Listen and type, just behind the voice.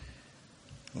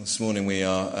Well, this morning we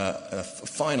are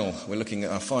we're looking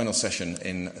at our final session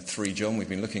in 3 John. We've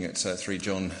been looking at 3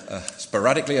 John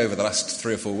sporadically over the last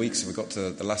 3 or 4 weeks. We've got to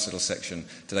the last little section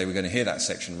today. We're going to hear that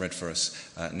section read for us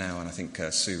now, and I think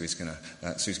Sue's going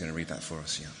to read that for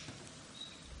us. Yeah.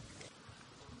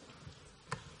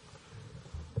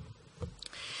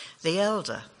 The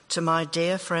elder, to my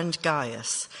dear friend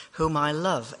Gaius, whom I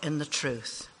love in the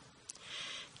truth.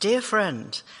 Dear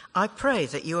friend, I pray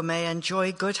that you may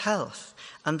enjoy good health,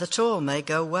 and that all may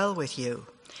go well with you,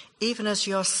 even as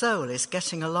your soul is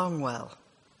getting along well.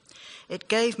 It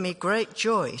gave me great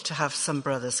joy to have some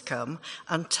brothers come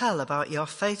and tell about your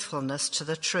faithfulness to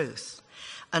the truth,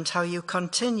 and how you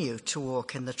continue to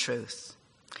walk in the truth.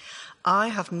 I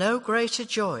have no greater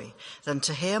joy than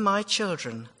to hear my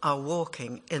children are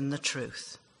walking in the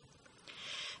truth.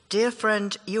 Dear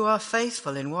friend, you are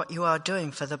faithful in what you are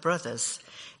doing for the brothers,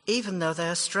 even though they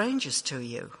are strangers to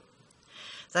you.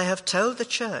 They have told the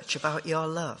church about your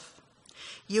love.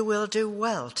 You will do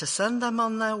well to send them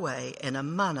on their way in a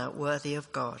manner worthy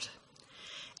of God.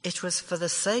 It was for the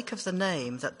sake of the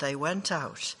name that they went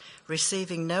out,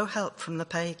 receiving no help from the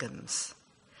pagans.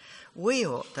 We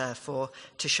ought, therefore,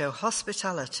 to show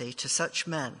hospitality to such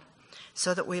men,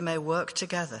 so that we may work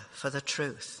together for the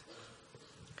truth.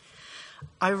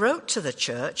 I wrote to the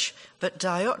church, but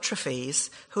Diotrephes,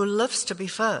 who loves to be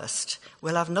first,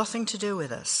 will have nothing to do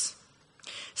with us.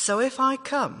 So if I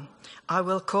come, I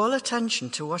will call attention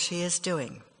to what he is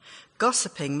doing,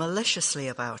 gossiping maliciously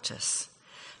about us.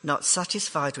 Not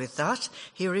satisfied with that,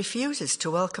 he refuses to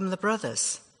welcome the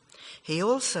brothers. He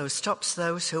also stops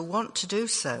those who want to do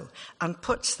so and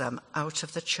puts them out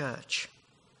of the church.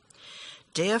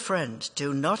 Dear friend,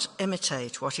 do not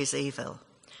imitate what is evil,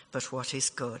 but what is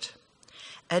good.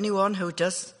 Anyone who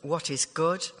does what is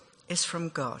good is from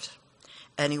God.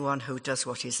 Anyone who does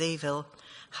what is evil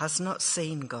has not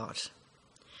seen God.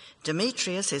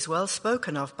 Demetrius is well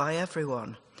spoken of by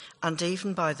everyone, and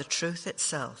even by the truth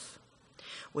itself.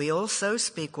 We also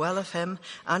speak well of him,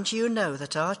 and you know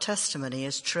that our testimony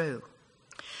is true.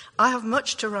 I have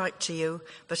much to write to you,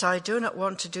 but I do not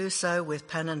want to do so with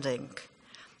pen and ink.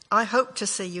 I hope to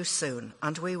see you soon,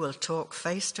 and we will talk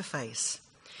face to face.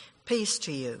 Peace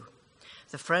to you.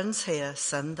 The friends here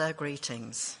send their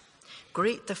greetings.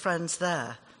 Greet the friends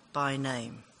there by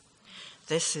name.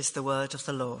 This is the word of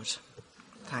the Lord.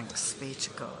 Thanks be to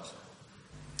God.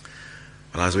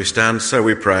 Well, as we stand, so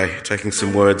we pray, taking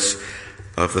some words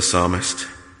of the psalmist.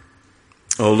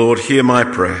 O Lord, hear my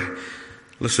prayer.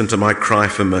 Listen to my cry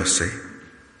for mercy.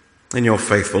 In your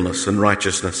faithfulness and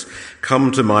righteousness,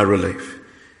 come to my relief.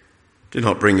 Do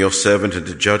not bring your servant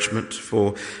into judgment,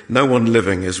 for no one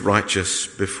living is righteous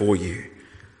before you.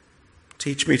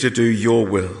 Teach me to do your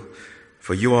will,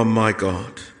 for you are my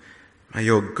God. May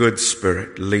your good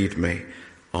spirit lead me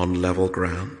on level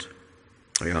ground.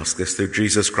 We ask this through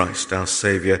Jesus Christ, our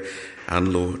Saviour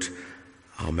and Lord.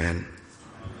 Amen.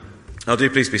 Now do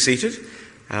please be seated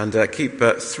and keep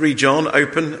 3 John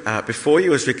open before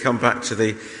you as we come back to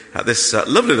this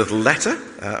lovely little letter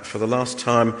for the last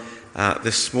time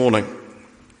this morning.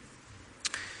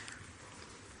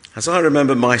 As I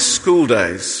remember my school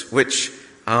days, which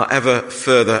are ever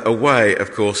further away,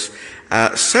 of course,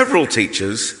 several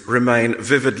teachers remain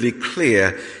vividly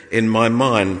clear in my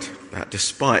mind,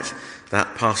 despite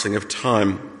that passing of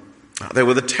time. They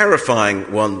were the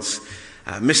terrifying ones.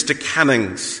 Mr.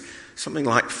 Cannings, something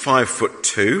like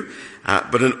 5'2",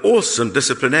 but an awesome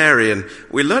disciplinarian.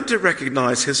 We learnt to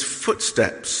recognise his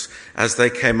footsteps as they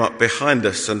came up behind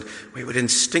us, and we would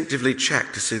instinctively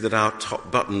check to see that our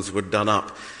top buttons were done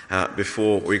up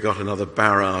before we got another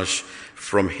barrage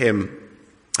from him.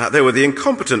 They were the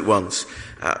incompetent ones.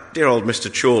 Dear old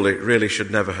Mr. Chorley really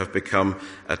should never have become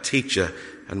a teacher,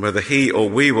 and whether he or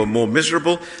we were more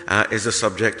miserable is a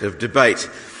subject of debate.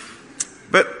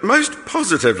 But most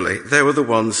positively, they were the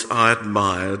ones I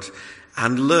admired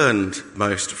and learned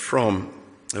most from,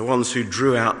 the ones who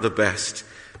drew out the best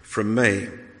from me.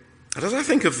 And as I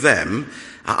think of them,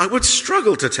 I would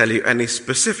struggle to tell you any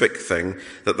specific thing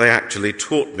that they actually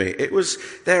taught me. It was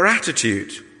their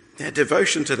attitude, their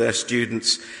devotion to their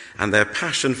students, and their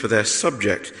passion for their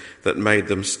subject that made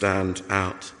them stand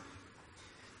out.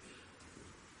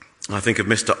 I think of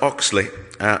Mr. Oxley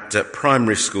at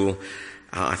primary school.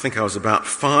 I think I was about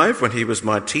 5 when he was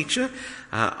my teacher.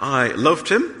 I loved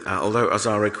him, although, as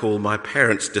I recall, my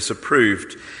parents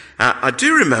disapproved. I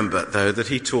do remember, though, that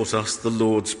he taught us the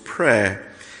Lord's Prayer.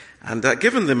 And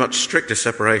given the much stricter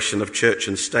separation of church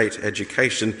and state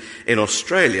education in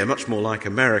Australia, much more like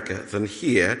America than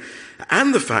here,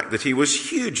 and the fact that he was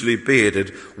hugely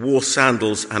bearded, wore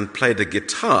sandals and played a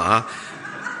guitar,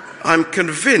 I'm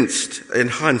convinced in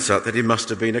hindsight that he must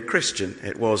have been a Christian.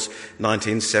 It was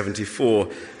 1974,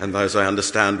 and those, I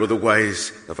understand, were the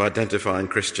ways of identifying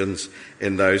Christians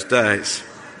in those days.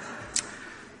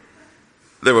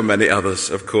 There were many others,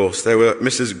 of course. There were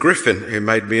Mrs. Griffin, who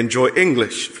made me enjoy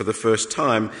English for the first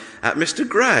time, Mr.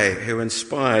 Gray, who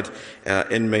inspired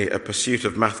in me a pursuit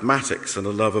of mathematics and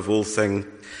a love of all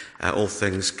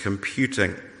things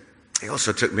computing. He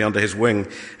also took me under his wing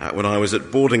when I was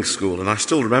at boarding school, and I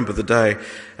still remember the day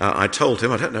I told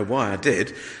him, I don't know why I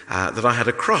did, that I had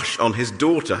a crush on his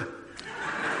daughter.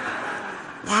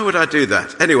 Why would I do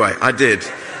that? Anyway, I did.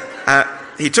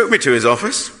 He took me to his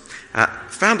office,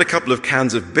 found a couple of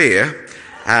cans of beer,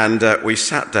 and we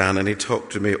sat down, and he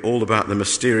talked to me all about the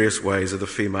mysterious ways of the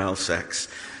female sex,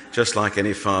 just like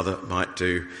any father might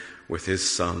do with his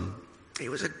son. He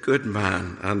was a good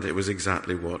man, and it was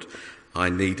exactly what I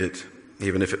needed,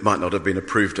 even if it might not have been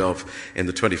approved of in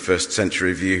the 21st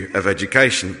century view of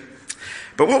education.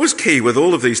 But what was key with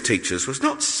all of these teachers was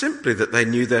not simply that they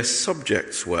knew their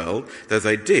subjects well, though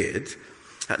they did.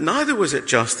 Neither was it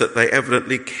just that they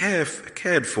evidently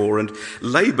cared for and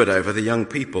laboured over the young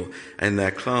people in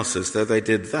their classes, though they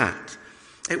did that.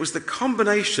 It was the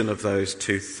combination of those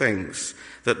two things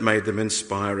that made them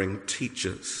inspiring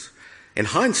teachers. In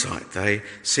hindsight, they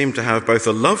seemed to have both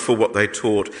a love for what they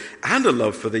taught and a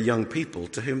love for the young people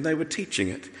to whom they were teaching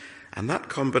it. And that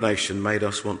combination made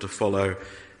us want to follow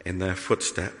in their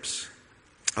footsteps.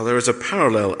 There is a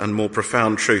parallel and more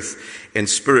profound truth in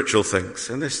spiritual things.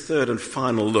 In this third and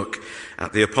final look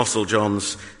at the Apostle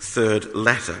John's third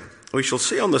letter, we shall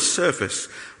see on the surface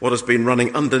what has been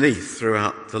running underneath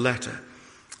throughout the letter.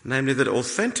 Namely, that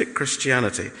authentic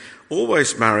Christianity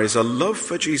always marries a love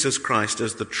for Jesus Christ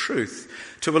as the truth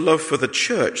to a love for the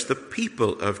church, the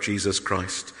people of Jesus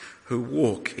Christ, who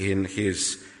walk in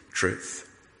his truth.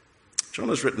 John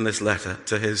has written this letter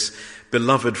to his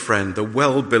beloved friend, the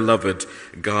well-beloved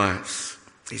Gaius.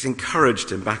 He's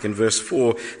encouraged him back in verse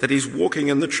 4 that he's walking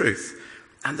in the truth.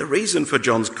 And the reason for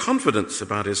John's confidence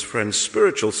about his friend's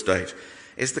spiritual state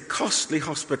is the costly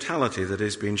hospitality that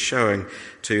he's been showing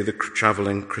to the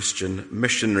travelling Christian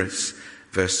missionaries.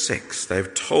 Verse 6,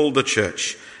 they've told the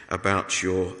church about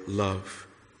your love.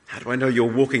 How do I know you're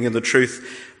walking in the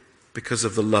truth? Because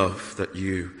of the love that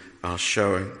you are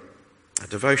showing. A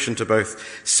devotion to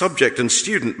both subject and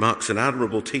student marks an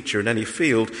admirable teacher in any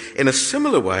field. In a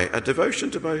similar way, a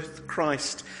devotion to both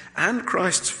Christ and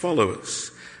Christ's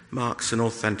followers marks an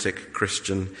authentic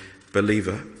Christian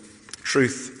believer.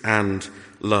 Truth and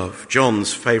love.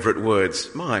 John's favourite words,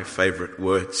 my favourite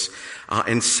words, are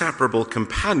inseparable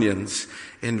companions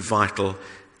in vital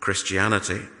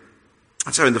Christianity.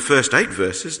 And so in the first 8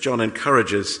 verses, John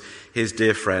encourages his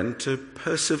dear friend to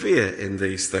persevere in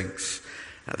these things.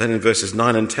 Then in verses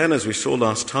 9 and 10, as we saw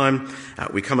last time,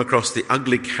 we come across the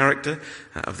ugly character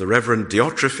of the Reverend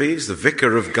Diotrephes, the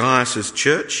vicar of Gaius'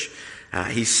 church.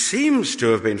 He seems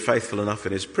to have been faithful enough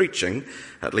in his preaching,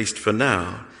 at least for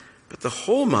now. But the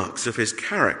hallmarks of his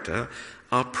character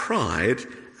are pride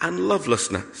and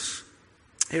lovelessness.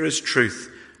 Here is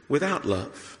truth without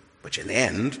love, which in the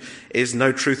end is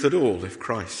no truth at all if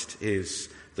Christ is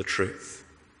the truth.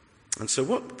 And so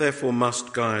what therefore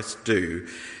must Gaius do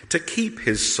to keep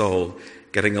his soul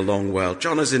getting along well?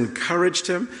 John has encouraged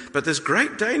him, but there's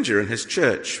great danger in his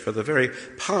church, for the very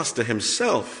pastor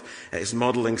himself is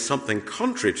modelling something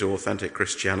contrary to authentic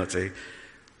Christianity.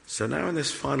 So now in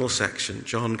this final section,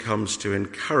 John comes to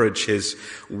encourage his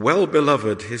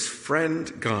well-beloved, his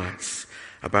friend Gaius,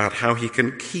 about how he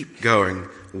can keep going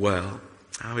well,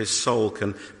 how his soul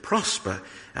can prosper,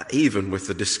 even with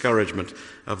the discouragement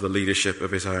of the leadership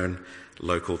of his own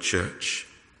local church.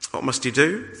 What must he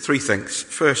do? 3 things.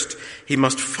 First, he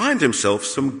must find himself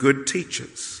some good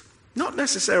teachers. Not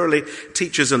necessarily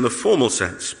teachers in the formal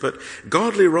sense, but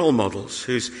godly role models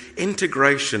whose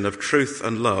integration of truth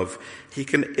and love he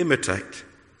can imitate.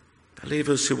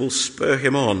 Believers who will spur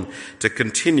him on to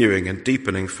continuing and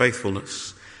deepening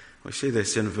faithfulness. We see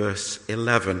this in verse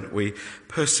 11. We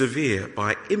persevere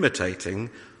by imitating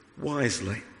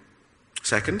wisely.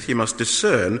 Second, he must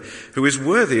discern who is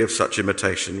worthy of such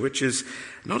imitation, which is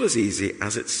not as easy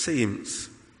as it seems.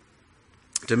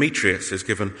 Demetrius is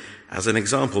given as an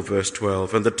example, verse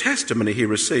 12, and the testimony he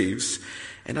receives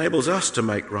enables us to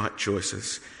make right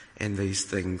choices in these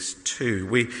things too.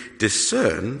 We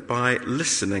discern by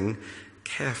listening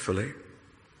carefully.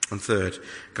 And third,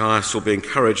 Gaius will be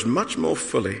encouraged much more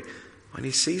fully when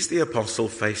he sees the apostle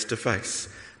face to face,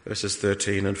 verses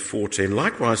 13 and 14.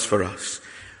 Likewise for us,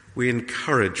 we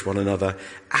encourage one another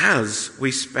as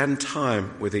we spend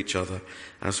time with each other,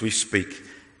 as we speak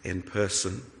in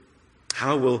person.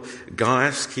 How will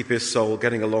Gaius keep his soul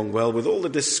getting along well with all the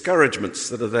discouragements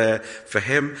that are there for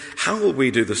him? How will we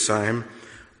do the same?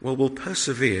 Well, we'll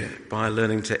persevere by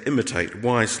learning to imitate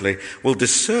wisely. We'll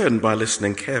discern by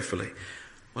listening carefully.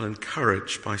 We'll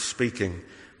encourage by speaking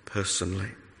personally.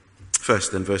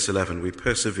 First, in verse 11, we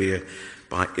persevere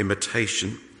by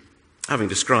imitation. Having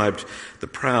described the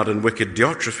proud and wicked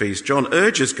Diotrephes, John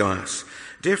urges Gaius,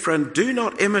 "Dear friend, do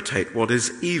not imitate what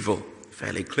is evil."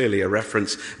 Fairly clearly a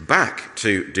reference back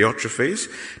to Diotrephes.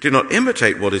 Do not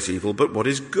imitate what is evil, but what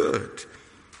is good.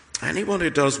 Anyone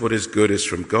who does what is good is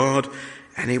from God.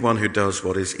 Anyone who does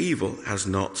what is evil has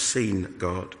not seen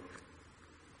God.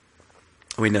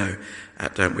 We know,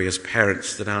 don't we, as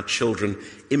parents, that our children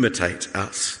imitate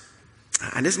us.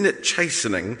 And isn't it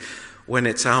chastening when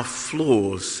it's our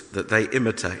flaws that they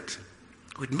imitate?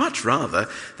 We'd much rather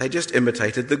they just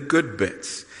imitated the good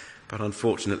bits. But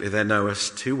unfortunately, they know us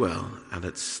too well, and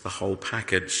it's the whole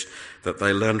package that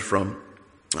they learn from.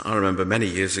 I remember many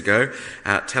years ago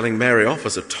telling Mary off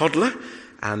as a toddler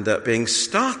and being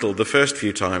startled the first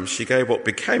few times. She gave what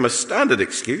became a standard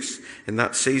excuse in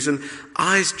that season,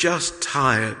 "I's just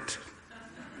tired."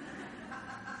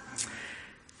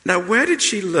 Now, where did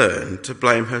she learn to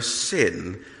blame her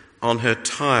sin on her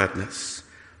tiredness,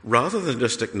 rather than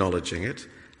just acknowledging it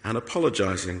and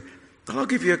apologising? And I'll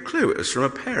give you a clue. It was from a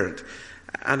parent,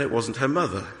 and it wasn't her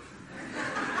mother.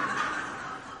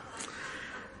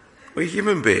 We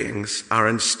human beings are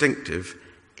instinctive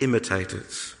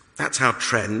imitators. That's how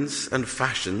trends and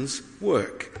fashions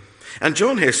work. And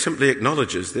John here simply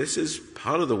acknowledges this is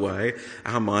part of the way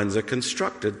our minds are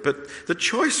constructed. But the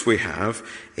choice we have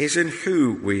is in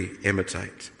who we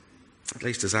imitate. At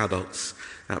least as adults,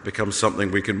 that becomes something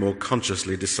we can more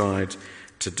consciously decide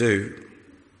to do.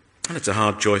 And it's a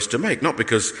hard choice to make, not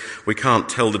because we can't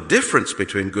tell the difference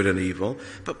between good and evil,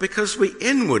 but because we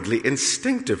inwardly,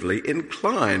 instinctively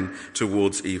incline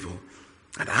towards evil.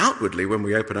 And outwardly, when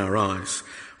we open our eyes,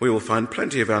 we will find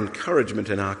plenty of encouragement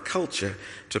in our culture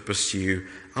to pursue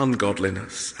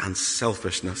ungodliness and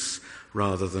selfishness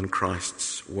rather than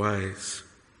Christ's ways.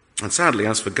 And sadly,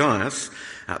 as for Gaius,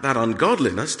 that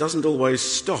ungodliness doesn't always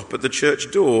stop at the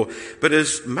church door, but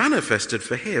is manifested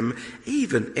for him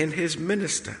even in his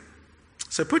minister.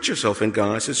 So put yourself in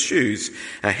Gaius' shoes.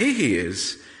 Here he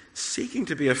is, seeking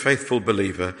to be a faithful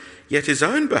believer, yet his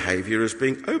own behaviour is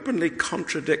being openly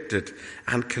contradicted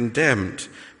and condemned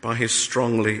by his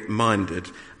strongly minded,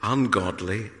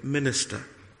 ungodly minister.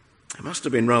 It must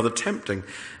have been rather tempting,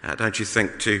 don't you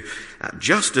think, to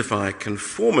justify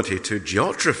conformity to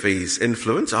Diotrephes'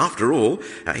 influence. After all,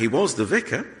 he was the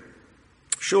vicar.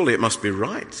 Surely it must be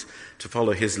right to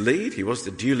follow his lead. He was the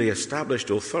duly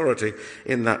established authority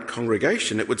in that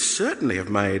congregation. It would certainly have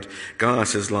made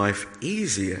Gaius' life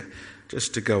easier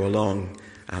just to go along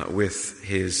with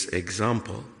his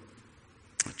example.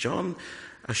 John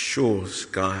assures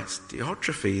Gaius,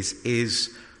 Diotrephes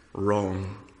is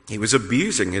wrong. He was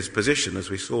abusing his position, as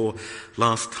we saw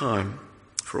last time.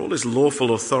 For all his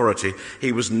lawful authority,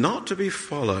 he was not to be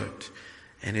followed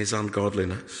in his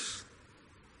ungodliness.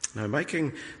 Now,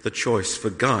 making the choice for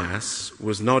Gaius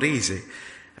was not easy,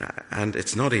 and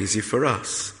it's not easy for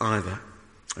us either.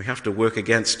 We have to work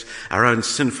against our own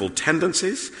sinful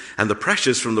tendencies and the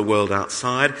pressures from the world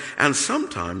outside, and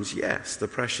sometimes, yes, the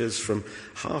pressures from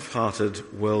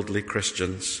half-hearted worldly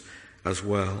Christians as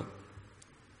well.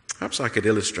 Perhaps I could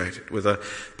illustrate it with a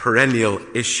perennial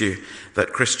issue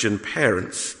that Christian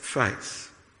parents face.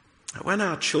 When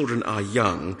our children are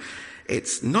young,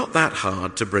 it's not that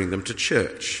hard to bring them to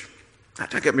church. Now,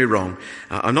 don't get me wrong.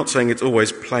 I'm not saying it's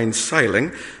always plain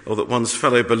sailing or that one's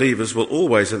fellow believers will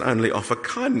always and only offer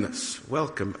kindness,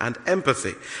 welcome and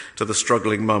empathy to the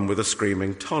struggling mum with a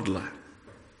screaming toddler.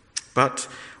 But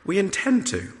we intend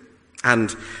to.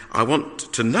 And I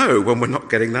want to know when we're not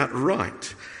getting that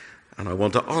right. And I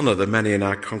want to honour the many in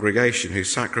our congregation who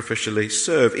sacrificially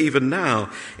serve even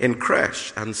now in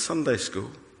creche and Sunday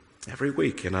school, every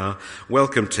week in our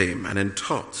welcome team and in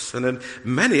TOTS and in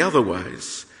many other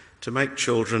ways to make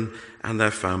children and their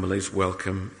families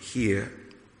welcome here.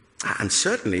 And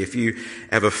certainly if you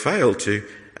ever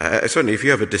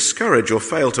discourage or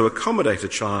fail to accommodate a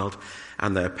child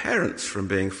and their parents from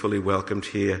being fully welcomed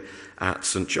here at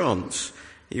St. John's,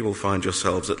 you will find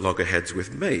yourselves at loggerheads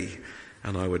with me,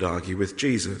 and I would argue with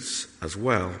Jesus as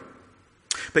well.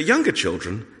 But younger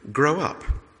children grow up.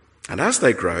 And as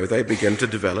they grow, they begin to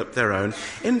develop their own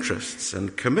interests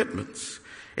and commitments.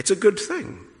 It's a good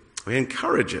thing. We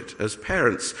encourage it as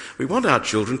parents. We want our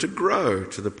children to grow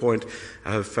to the point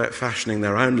of fashioning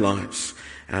their own lives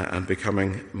and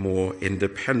becoming more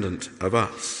independent of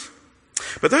us.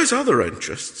 But those other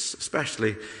interests,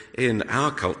 especially in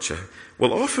our culture,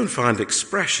 will often find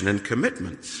expression in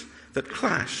commitments that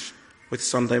clash with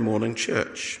Sunday morning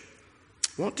church.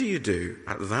 What do you do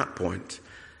at that point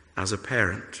as a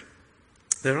parent?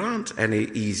 There aren't any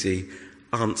easy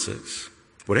answers.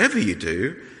 Whatever you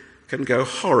do can go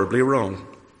horribly wrong.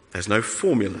 There's no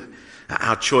formula.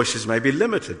 Our choices may be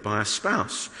limited by a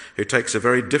spouse who takes a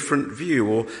very different view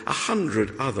or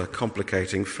 100 other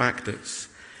complicating factors.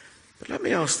 But let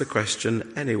me ask the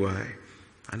question anyway.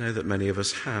 I know that many of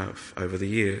us have over the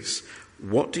years.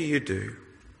 What do you do?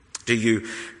 Do you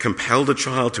compel the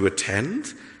child to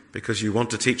attend because you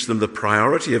want to teach them the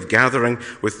priority of gathering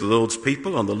with the Lord's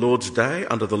people on the Lord's day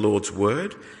under the Lord's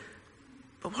word?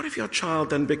 But what if your child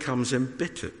then becomes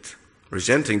embittered,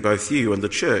 resenting both you and the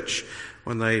church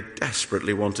when they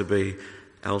desperately want to be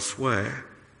elsewhere?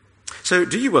 So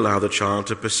do you allow the child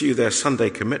to pursue their Sunday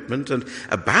commitment and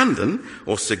abandon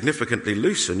or significantly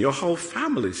loosen your whole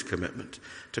family's commitment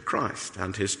to Christ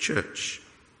and his church?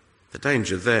 The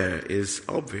danger there is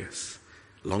obvious.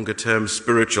 Longer-term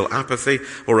spiritual apathy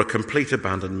or a complete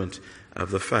abandonment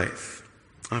of the faith.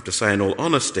 I have to say in all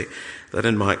honesty that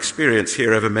in my experience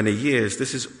here over many years,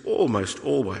 this is almost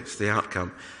always the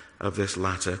outcome of this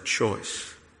latter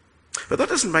choice. But that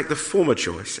doesn't make the former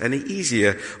choice any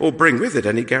easier or bring with it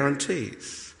any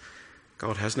guarantees.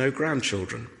 God has no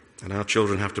grandchildren, and our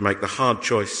children have to make the hard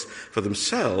choice for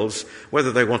themselves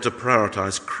whether they want to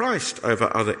prioritize Christ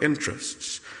over other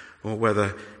interests or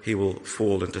whether he will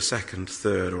fall into second,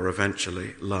 third, or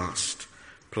eventually last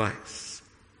place.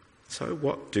 So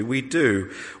what do we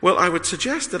do? Well, I would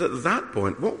suggest that at that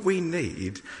point, what we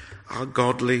need are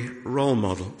godly role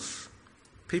models.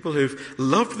 People who've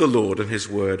loved the Lord and his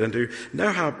word and who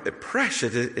know how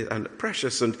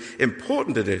precious and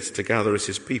important it is to gather as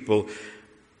his people,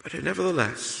 but who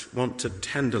nevertheless want to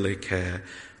tenderly care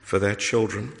for their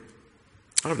children.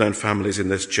 I've known families in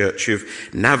this church who've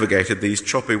navigated these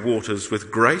choppy waters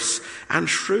with grace and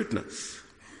shrewdness,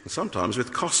 and sometimes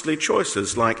with costly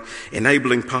choices like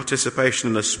enabling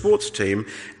participation in a sports team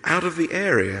out of the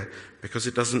area because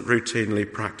it doesn't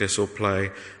routinely practice or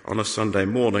play on a Sunday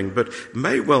morning, but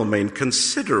may well mean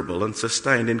considerable and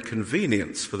sustained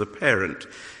inconvenience for the parent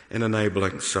in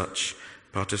enabling such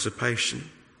participation.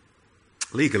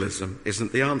 Legalism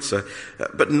isn't the answer,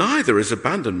 but neither is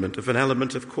abandonment of an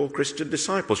element of core Christian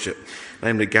discipleship,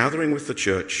 namely gathering with the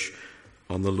church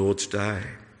on the Lord's day.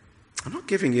 I'm not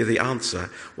giving you the answer.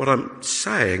 What I'm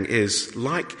saying is,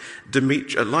 like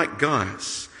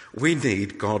Gaius, we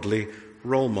need godly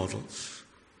role models.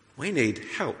 We need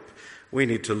help. We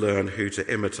need to learn who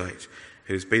to imitate,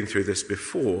 who's been through this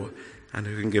before and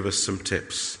who can give us some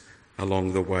tips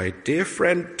along the way. Dear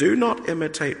friend, do not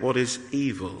imitate what is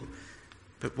evil,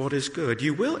 but what is good.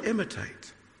 You will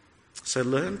imitate. So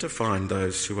learn to find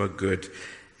those who are good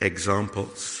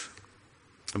examples.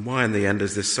 And why in the end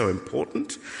is this so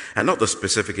important? And not the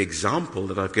specific example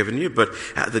that I've given you, but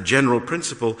the general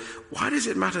principle. Why does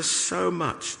it matter so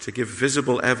much to give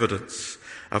visible evidence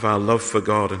of our love for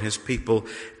God and his people,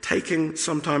 taking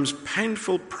sometimes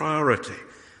painful priority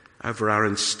over our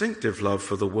instinctive love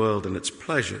for the world and its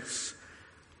pleasures?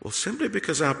 Well, simply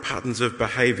because our patterns of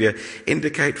behavior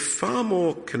indicate far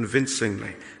more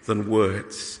convincingly than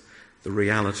words the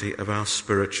reality of our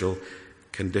spiritual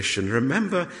condition.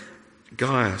 Remember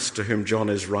Gaius, to whom John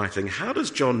is writing. How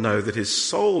does John know that his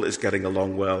soul is getting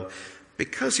along well?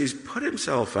 Because he's put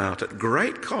himself out at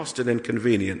great cost and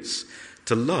inconvenience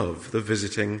to love the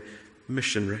visiting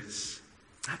missionaries.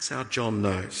 That's how John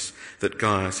knows that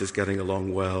Gaius is getting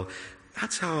along well.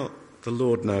 That's how the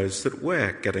Lord knows that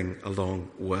we're getting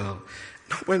along well.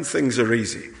 Not when things are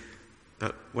easy,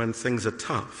 but when things are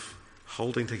tough,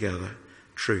 holding together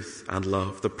truth and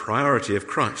love, the priority of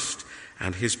Christ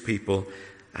and his people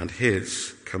and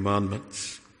his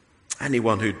commandments.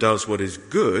 Anyone who does what is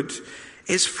good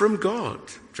is from God,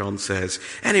 John says.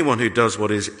 Anyone who does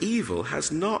what is evil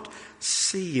has not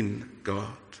seen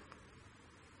God.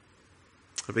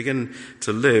 I begin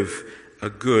to live a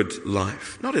good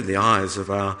life, not in the eyes of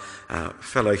our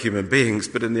fellow human beings,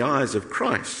 but in the eyes of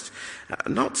Christ.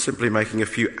 Not simply making a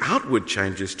few outward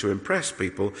changes to impress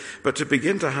people, but to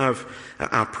begin to have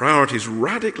our priorities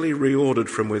radically reordered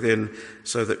from within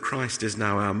so that Christ is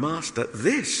now our master.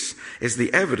 This is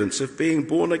the evidence of being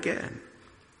born again,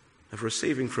 of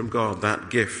receiving from God that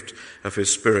gift of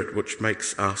his Spirit which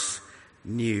makes us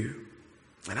new.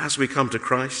 And as we come to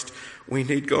Christ, we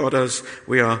need God as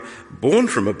we are born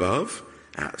from above,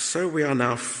 so we are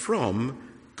now from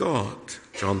God,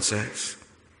 John says.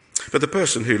 For the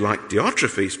person who, like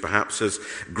Diotrephes perhaps, has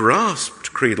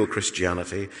grasped creedal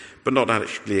Christianity, but not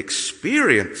actually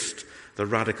experienced the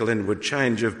radical inward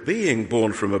change of being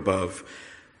born from above,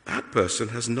 that person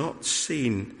has not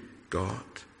seen God.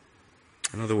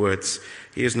 In other words,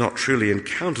 he has not truly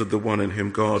encountered the one in whom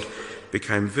God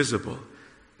became visible,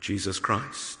 Jesus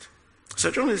Christ. So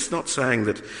John is not saying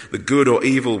that the good or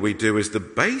evil we do is the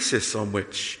basis on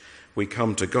which we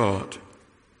come to God,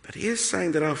 but he is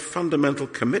saying that our fundamental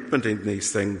commitment in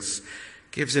these things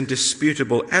gives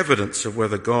indisputable evidence of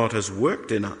whether God has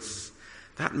worked in us,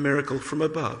 that miracle from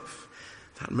above,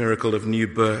 that miracle of new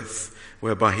birth,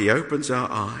 whereby he opens our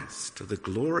eyes to the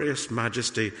glorious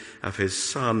majesty of his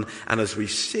Son, and as we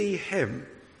see him,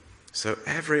 so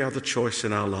every other choice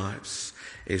in our lives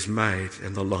is made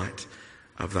in the light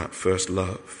of that first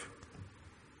love.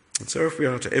 And so if we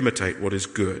are to imitate what is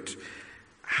good,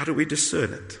 how do we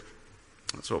discern it?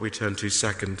 That's what we turn to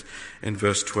second in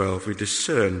verse 12. We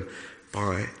discern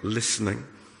by listening.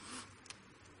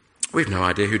 We've no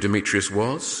idea who Demetrius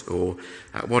was or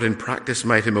what in practice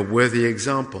made him a worthy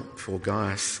example for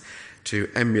Gaius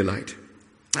to emulate.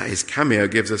 His cameo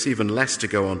gives us even less to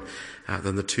go on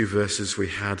than the 2 verses we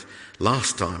had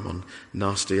last time on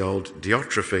nasty old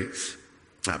Diotrephes.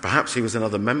 Perhaps he was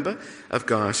another member of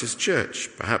Gaius' church.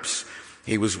 Perhaps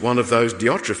he was one of those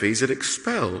Diotrephes had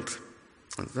expelled.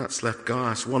 And that's left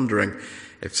Gaius wondering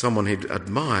if someone he'd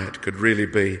admired could really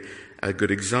be a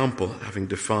good example, having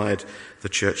defied the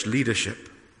church leadership.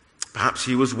 Perhaps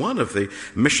he was one of the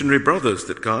missionary brothers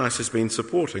that Gaius has been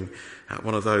supporting,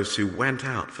 one of those who went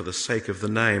out for the sake of the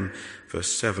name,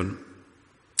 verse 7.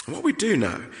 What we do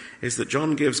know is that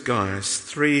John gives Gaius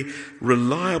 3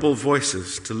 reliable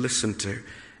voices to listen to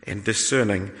in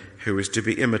discerning who is to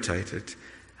be imitated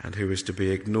and who is to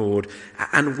be ignored.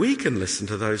 And we can listen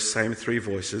to those same 3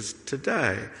 voices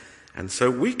today. And so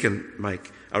we can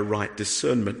make a right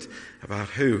discernment about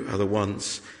who are the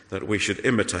ones that we should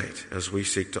imitate as we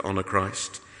seek to honour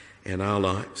Christ in our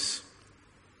lives.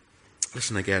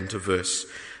 Listen again to verse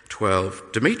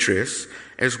 12. Demetrius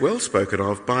is well spoken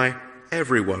of by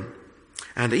everyone,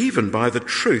 and even by the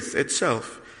truth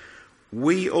itself.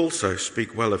 We also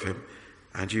speak well of him,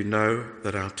 and you know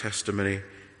that our testimony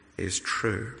is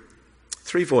true.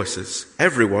 3 voices: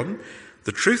 everyone,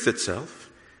 the truth itself,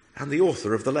 and the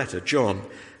author of the letter, John,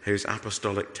 whose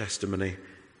apostolic testimony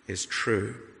is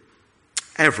true.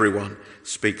 Everyone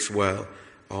speaks well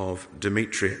of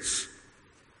Demetrius.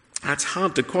 It's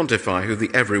hard to quantify who the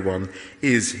everyone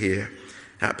is here.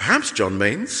 Perhaps John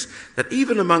means that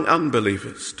even among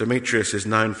unbelievers, Demetrius is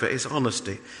known for his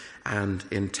honesty and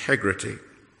integrity.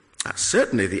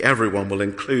 Certainly the everyone will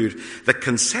include the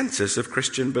consensus of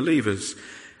Christian believers.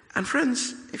 And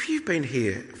friends, if you've been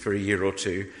here for a year or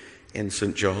 2 in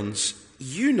St. John's,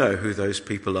 you know who those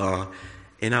people are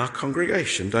in our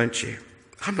congregation, don't you?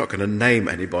 I'm not going to name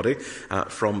anybody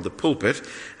from the pulpit,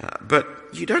 but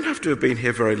you don't have to have been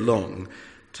here very long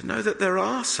to know that there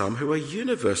are some who are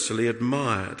universally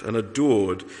admired and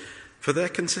adored for their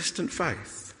consistent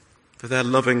faith, for their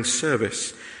loving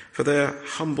service, for their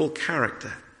humble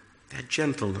character, their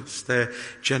gentleness, their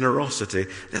generosity.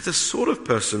 They're the sort of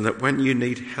person that when you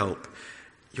need help,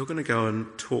 you're going to go and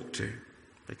talk to,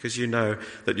 because you know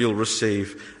that you'll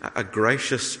receive a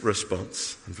gracious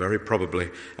response and very probably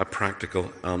a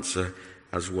practical answer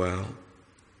as well.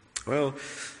 Well,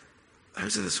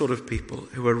 those are the sort of people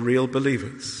who are real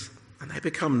believers, and they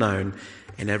become known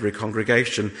in every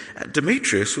congregation.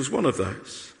 Demetrius was one of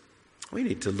those. We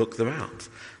need to look them out,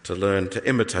 to learn to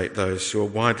imitate those who are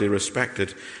widely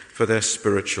respected for their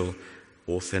spiritual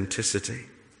authenticity.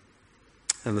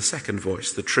 And the second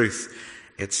voice, the truth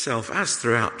itself. As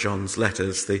throughout John's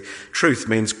letters, the truth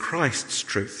means Christ's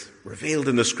truth, revealed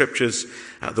in the Scriptures,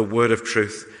 the word of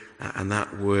truth, and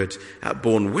that word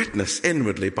borne witness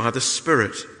inwardly by the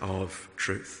Spirit of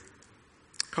truth.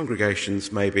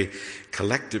 Congregations may be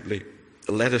collectively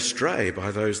led astray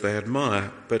by those they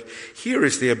admire, but here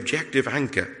is the objective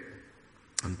anchor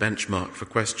and benchmark for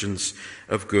questions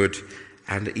of good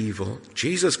and evil.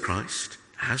 Jesus Christ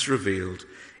has revealed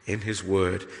in his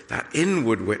word that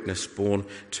inward witness borne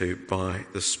to by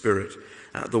the Spirit.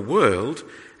 The world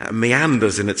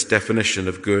meanders in its definition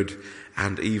of good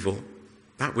and evil.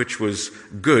 That which was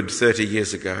good 30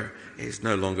 years ago is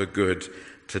no longer good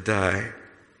today.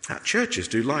 Churches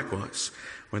do likewise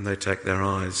when they take their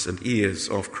eyes and ears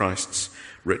off Christ's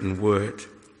written word.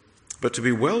 But to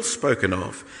be well spoken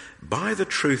of by the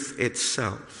truth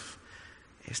itself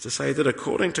is to say that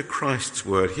according to Christ's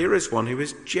word, here is one who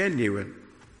is genuine.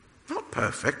 Not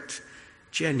perfect,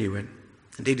 genuine.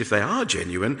 Indeed, if they are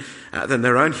genuine, then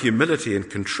their own humility and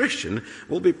contrition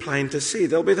will be plain to see.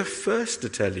 They'll be the first to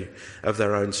tell you of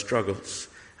their own struggles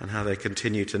and how they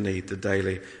continue to need the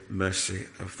daily mercy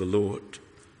of the Lord.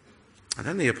 And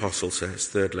then the apostle says,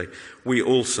 thirdly, we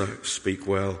also speak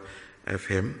well of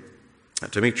him.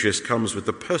 Demetrius comes with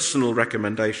the personal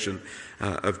recommendation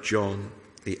of John,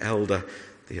 the elder,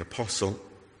 the apostle.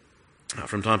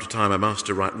 From time to time, I'm asked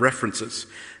to write references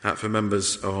for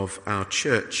members of our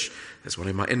church. There's one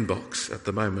in my inbox at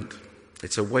the moment.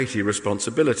 It's a weighty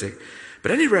responsibility.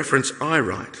 But any reference I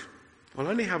write will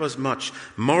only have as much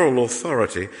moral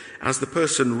authority as the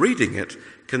person reading it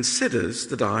considers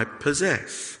that I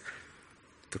possess.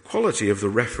 The quality of the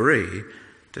referee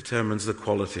determines the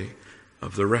quality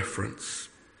of the reference.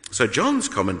 So John's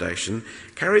commendation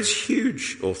carries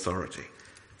huge authority.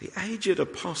 The aged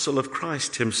apostle of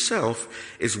Christ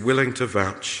himself is willing to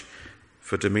vouch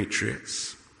for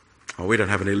Demetrius. Oh, we don't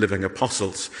have any living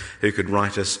apostles who could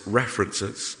write us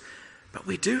references, but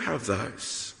we do have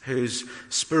those whose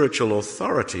spiritual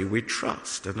authority we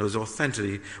trust and whose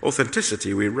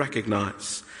authenticity we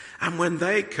recognize. And when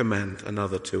they commend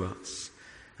another to us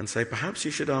and say, perhaps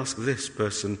you should ask this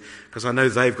person, because I know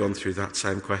they've gone through that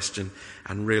same question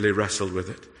and really wrestled with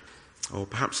it. Or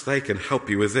perhaps they can help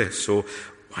you with this. Or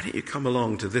why don't you come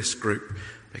along to this group?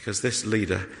 Because this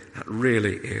leader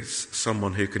really is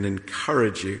someone who can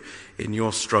encourage you in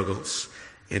your struggles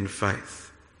in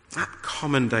faith. That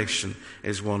commendation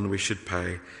is one we should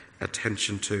pay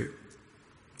attention to.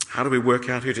 How do we work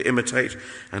out who to imitate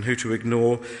and who to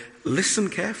ignore? Listen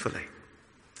carefully.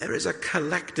 There is a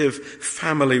collective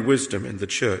family wisdom in the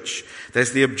church.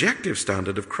 There's the objective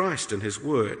standard of Christ and his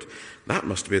word. That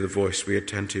must be the voice we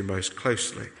attend to most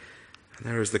closely. And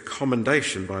there is the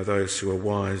commendation by those who are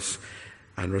wise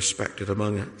and respected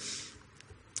among us.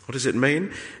 What does it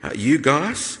mean? You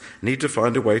guys need to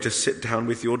find a way to sit down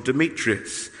with your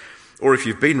Demetrius. Or if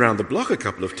you've been round the block a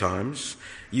couple of times,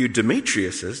 you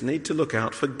Demetriuses need to look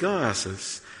out for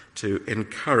Gaiuses to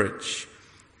encourage.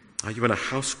 Are you in a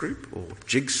house group or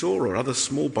jigsaw or other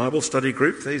small Bible study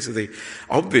group? These are the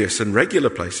obvious and regular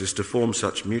places to form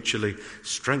such mutually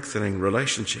strengthening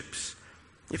relationships.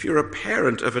 If you're a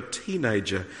parent of a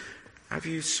teenager, have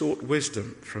you sought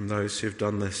wisdom from those who've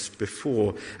done this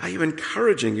before? Are you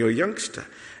encouraging your youngster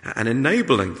and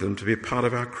enabling them to be part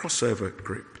of our crossover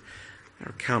group? There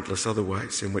are countless other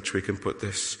ways in which we can put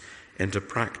this into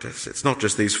practice. It's not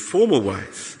just these formal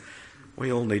ways.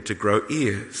 We all need to grow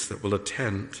ears that will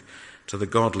attend to the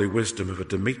godly wisdom of a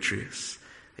Demetrius,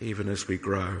 even as we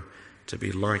grow to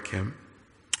be like him.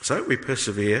 So we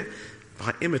persevere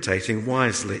by imitating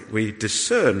wisely. We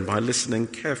discern by listening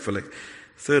carefully.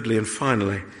 Thirdly and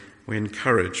finally, we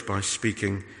encourage by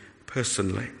speaking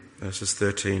personally. Verses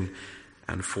 13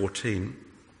 and 14.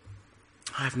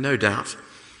 I have no doubt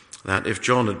that if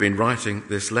John had been writing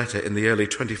this letter in the early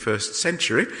 21st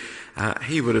century,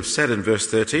 he would have said in verse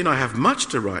 13, I have much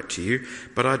to write to you,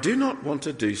 but I do not want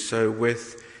to do so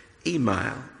with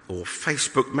email or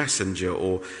Facebook Messenger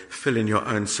or fill in your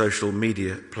own social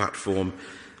media platform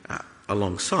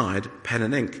alongside pen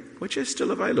and ink, which is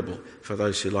still available for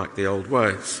those who like the old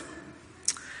ways.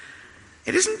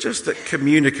 It isn't just that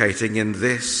communicating in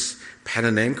this pen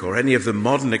and ink or any of the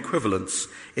modern equivalents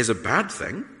is a bad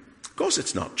thing. Of course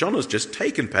it's not. John has just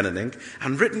taken pen and ink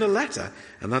and written a letter,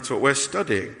 and that's what we're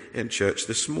studying in church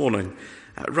this morning.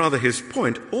 Rather, his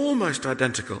point, almost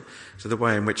identical to the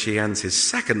way in which he ends his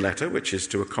second letter, which is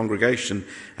to a congregation,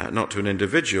 not to an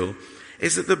individual,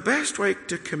 is that the best way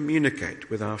to communicate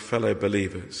with our fellow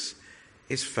believers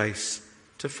is face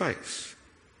to face.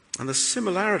 And the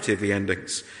similarity of the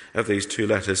endings of these two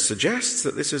letters suggests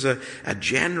that this is a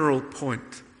general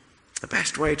point. The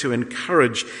best way to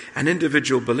encourage an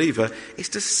individual believer is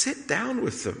to sit down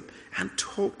with them and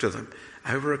talk to them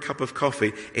over a cup of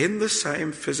coffee in the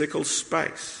same physical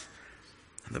space.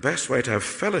 And the best way to have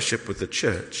fellowship with the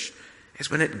church is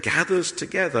when it gathers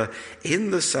together in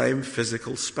the same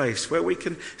physical space where we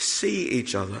can see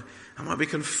each other and where we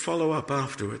can follow up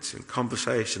afterwards in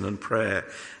conversation and prayer,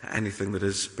 anything that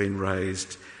has been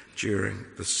raised during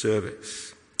the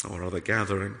service or other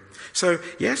gathering. So,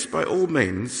 yes, by all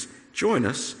means, join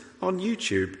us on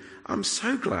YouTube. I'm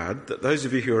so glad that those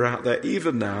of you who are out there,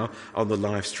 even now on the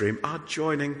live stream, are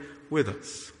joining with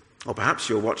us. Or perhaps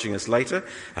you're watching us later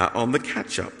on the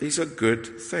catch-up. These are good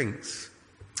things.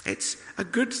 It's a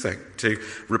good thing to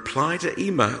reply to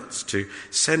emails, to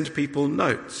send people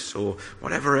notes, or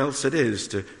whatever else it is,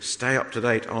 to stay up to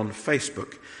date on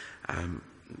Facebook.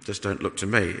 Just don't look to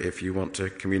me if you want to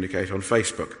communicate on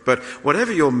Facebook. But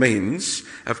whatever your means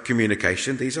of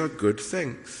communication, these are good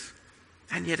things.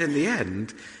 And yet in the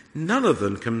end, none of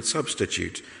them can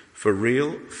substitute for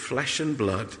real flesh and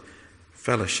blood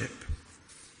fellowship.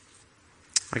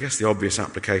 I guess the obvious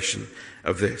application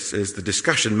of this is the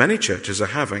discussion many churches are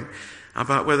having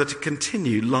about whether to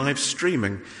continue live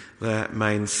streaming their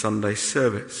main Sunday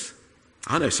service.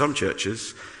 I know some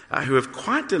churches who have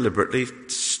quite deliberately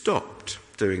stopped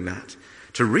doing that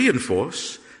to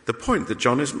reinforce the point that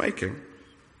John is making,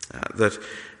 that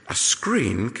a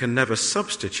screen can never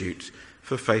substitute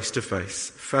for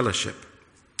face-to-face fellowship.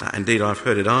 Indeed, I've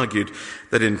heard it argued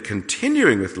that in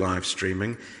continuing with live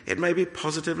streaming, it may be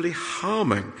positively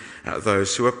harming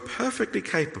those who are perfectly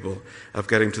capable of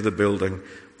getting to the building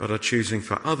but are choosing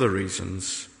for other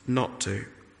reasons not to.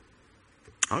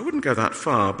 I wouldn't go that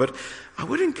far, but I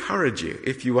would encourage you,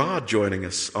 if you are joining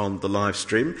us on the live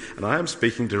stream, and I am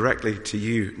speaking directly to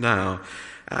you now,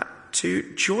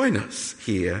 to join us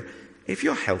here if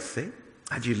you're healthy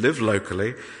and you live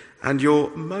locally and you're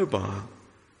mobile.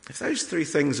 If those three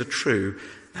things are true,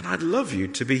 then I'd love you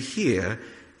to be here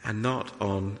and not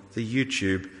on the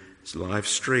YouTube live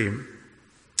stream.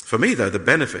 For me, though, the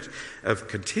benefit of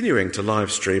continuing to live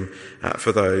stream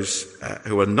for those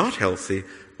who are not healthy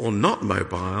or not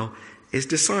mobile is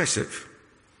decisive.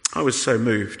 I was so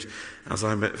moved as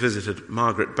I visited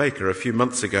Margaret Baker a few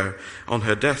months ago on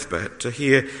her deathbed to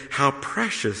hear how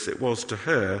precious it was to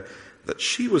her that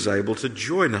she was able to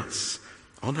join us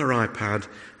on her iPad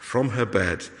from her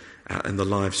bed in the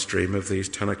live stream of these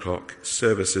 10 o'clock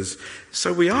services.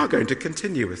 So we are going to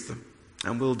continue with them,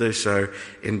 and we'll do so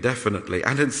indefinitely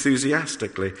and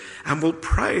enthusiastically, and we'll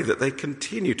pray that they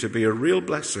continue to be a real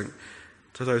blessing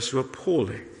to those who are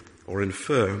poorly or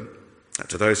infirm,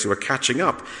 to those who are catching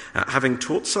up, having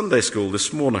taught Sunday school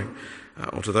this morning,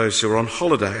 or to those who are on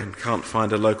holiday and can't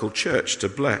find a local church to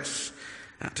bless,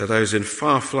 to those in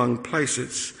far-flung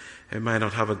places who may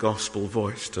not have a gospel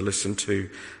voice to listen to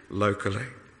locally.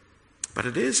 But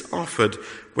it is offered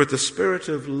with the spirit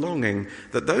of longing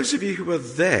that those of you who are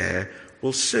there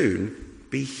will soon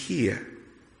be here.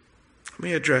 Let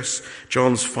me address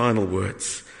John's final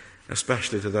words,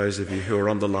 especially to those of you who are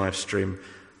on the live stream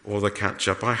or the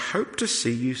catch-up. I hope to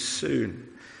see you soon,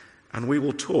 and we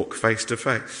will talk face to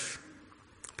face.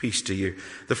 Peace to you.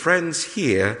 The friends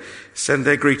here send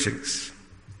their greetings.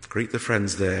 Greet the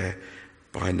friends there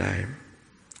by name.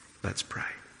 Let's pray.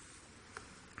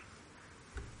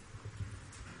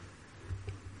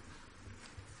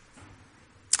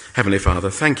 Heavenly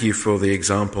Father, thank you for the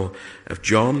example of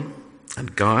John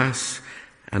and Gaius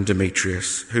and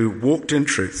Demetrius, who walked in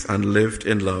truth and lived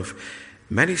in love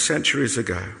many centuries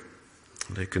ago,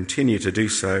 and who continue to do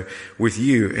so with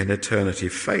you in eternity,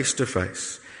 face to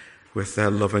face with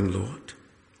their loving Lord.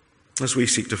 As we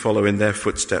seek to follow in their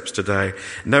footsteps today,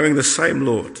 knowing the same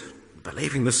Lord,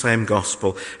 believing the same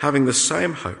gospel, having the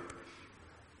same hope,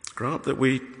 grant that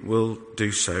we will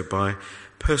do so by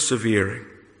persevering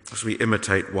as we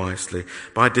imitate wisely,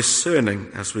 by discerning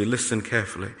as we listen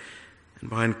carefully, and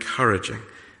by encouraging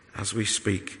as we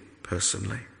speak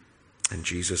personally. In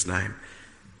Jesus' name,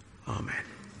 amen.